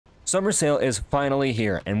Summer sale is finally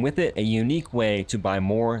here, and with it, a unique way to buy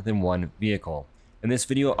more than one vehicle. In this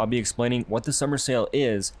video, I'll be explaining what the summer sale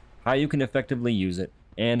is, how you can effectively use it,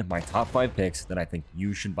 and my top 5 picks that I think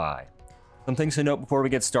you should buy. Some things to note before we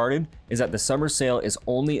get started is that the summer sale is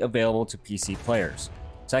only available to PC players.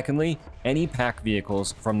 Secondly, any pack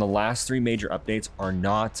vehicles from the last 3 major updates are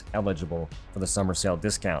not eligible for the summer sale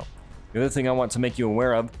discount. The other thing I want to make you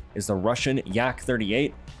aware of is the Russian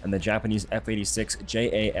Yak-38 and the Japanese F-86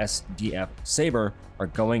 JASDF Sabre are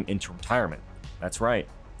going into retirement. That's right,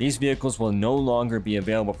 these vehicles will no longer be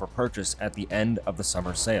available for purchase at the end of the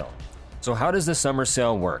summer sale. So how does the summer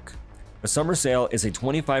sale work? The summer sale is a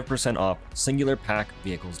 25% off singular pack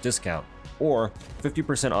vehicles discount, or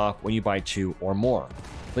 50% off when you buy 2 or more.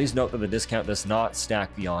 Please note that the discount does not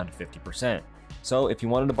stack beyond 50%. So if you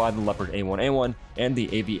wanted to buy the Leopard A1A1 and the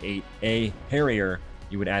AV8A Harrier,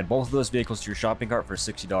 you would add both of those vehicles to your shopping cart for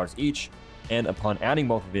 $60 each, and upon adding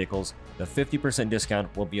both vehicles, the 50%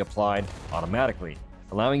 discount will be applied automatically,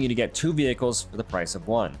 allowing you to get 2 vehicles for the price of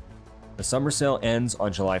 1. The summer sale ends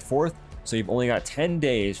on July 4th, so you've only got 10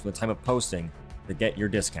 days from the time of posting to get your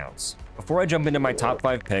discounts. Before I jump into my top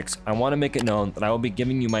 5 picks, I want to make it known that I will be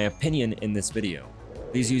giving you my opinion in this video.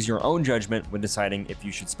 Please use your own judgment when deciding if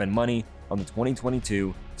you should spend money on the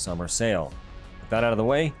 2022 summer sale. With that out of the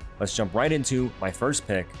way, let's jump right into my first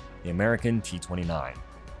pick, the American T29.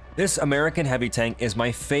 This American heavy tank is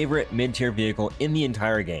my favorite mid-tier vehicle in the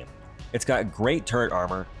entire game. It's got great turret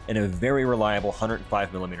armor and a very reliable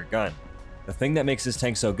 105mm gun. The thing that makes this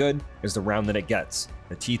tank so good is the round that it gets,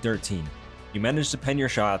 the T13. You manage to pen your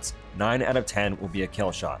shots, 9 out of 10 will be a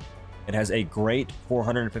kill shot. It has a great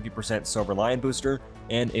 450% Silver Lion booster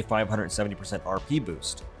and a 570% RP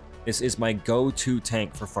boost. This is my go-to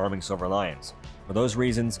tank for farming Silver Lions. For those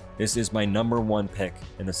reasons, this is my #1 pick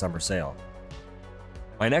in the summer sale.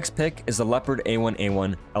 My next pick is the Leopard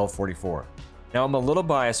A1A1 L44. Now I'm a little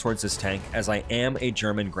biased towards this tank as I am a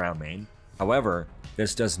German ground main. However,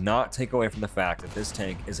 this does not take away from the fact that this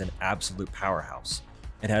tank is an absolute powerhouse.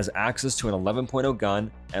 It has access to an 11.0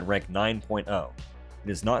 gun at rank 9.0. It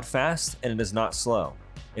is not fast and it is not slow.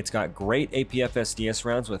 It's got great APFSDS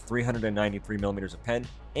rounds with 393mm of pen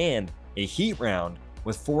and a heat round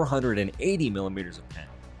with 480mm of pen.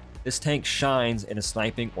 This tank shines in a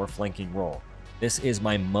sniping or flanking role. This is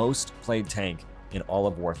my most played tank in all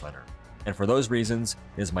of War Thunder, and for those reasons,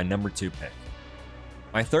 it is my #2 pick.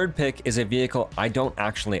 My third pick is a vehicle I don't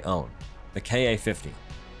actually own, the KA-50.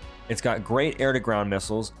 It's got great air-to-ground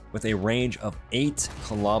missiles with a range of 8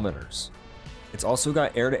 kilometers. It's also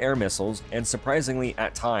got air-to-air missiles and surprisingly,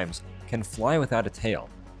 at times, can fly without a tail.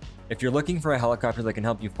 If you're looking for a helicopter that can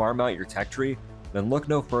help you farm out your tech tree, then look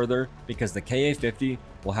no further because the KA-50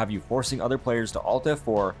 will have you forcing other players to Alt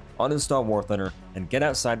F4, uninstall War Thunder, and get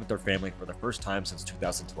outside with their family for the first time since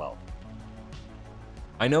 2012.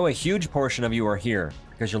 I know a huge portion of you are here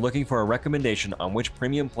because you're looking for a recommendation on which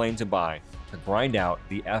premium plane to buy to grind out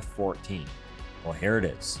the F-14. Well, here it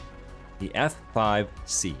is, the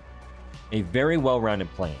F-5C. A very well-rounded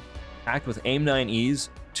plane, packed with AIM-9Es,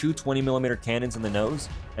 2 20mm cannons in the nose,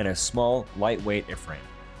 and a small, lightweight airframe.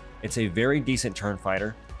 It's a very decent turn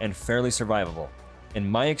fighter and fairly survivable. In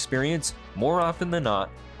my experience, more often than not,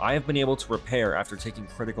 I have been able to repair after taking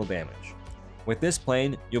critical damage. With this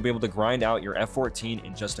plane, you'll be able to grind out your F-14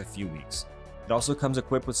 in just a few weeks. It also comes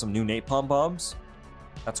equipped with some new napalm bombs.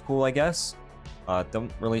 That's cool, I guess.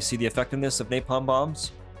 Don't really see the effectiveness of napalm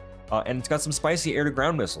bombs. And it's got some spicy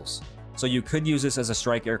air-to-ground missiles. So you could use this as a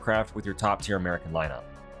strike aircraft with your top-tier American lineup.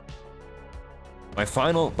 My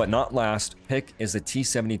final, but not last, pick is the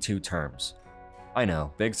T-72 Terms. I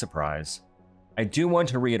know, big surprise. I do want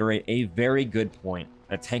to reiterate a very good point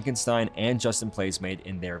that Tankenstein and Justin Plays made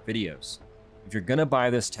in their videos. If you're gonna buy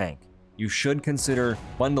this tank, you should consider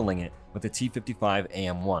bundling it with the T-55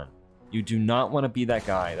 AM1. You do not want to be that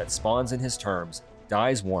guy that spawns in his terms,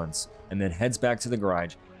 dies once, and then heads back to the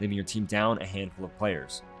garage, leaving your team down a handful of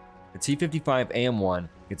players. The T-55 AM1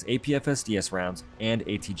 gets APFSDS rounds and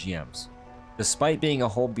ATGMs. Despite being a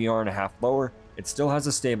whole BR&a lower, it still has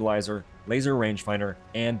a stabilizer, laser rangefinder,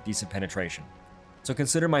 and decent penetration. So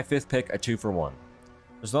consider my 5th pick a 2-for-1.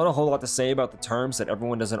 There's not a whole lot to say about the terms that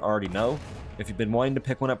everyone doesn't already know. If you've been wanting to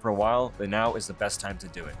pick one up for a while, then now is the best time to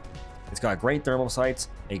do it. It's got great thermal sights,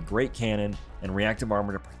 a great cannon, and reactive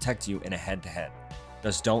armor to protect you in a head-to-head.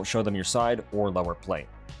 Just don't show them your side or lower plate.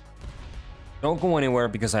 Don't go anywhere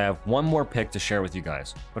because I have one more pick to share with you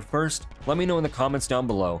guys. But first, let me know in the comments down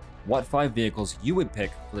below what 5 vehicles you would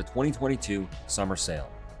pick for the 2022 summer sale.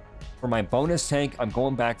 For my bonus tank, I'm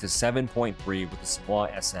going back to 7.3 with the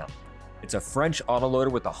Savoie SM. It's a French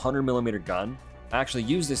autoloader with a 100mm gun. I actually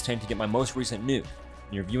used this tank to get my most recent nuke,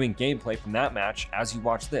 and you're viewing gameplay from that match as you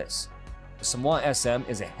watch this. The Samua SM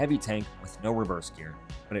is a heavy tank with no reverse gear,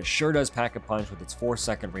 but it sure does pack a punch with its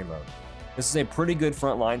 4-second reload. This is a pretty good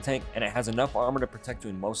frontline tank, and it has enough armor to protect you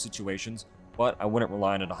in most situations, but I wouldn't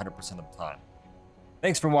rely on it 100% of the time.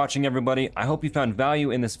 Thanks for watching, everybody. I hope you found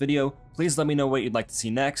value in this video. Please let me know what you'd like to see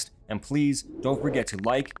next, and please don't forget to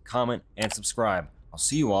like, comment, and subscribe. I'll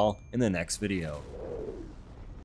see you all in the next video.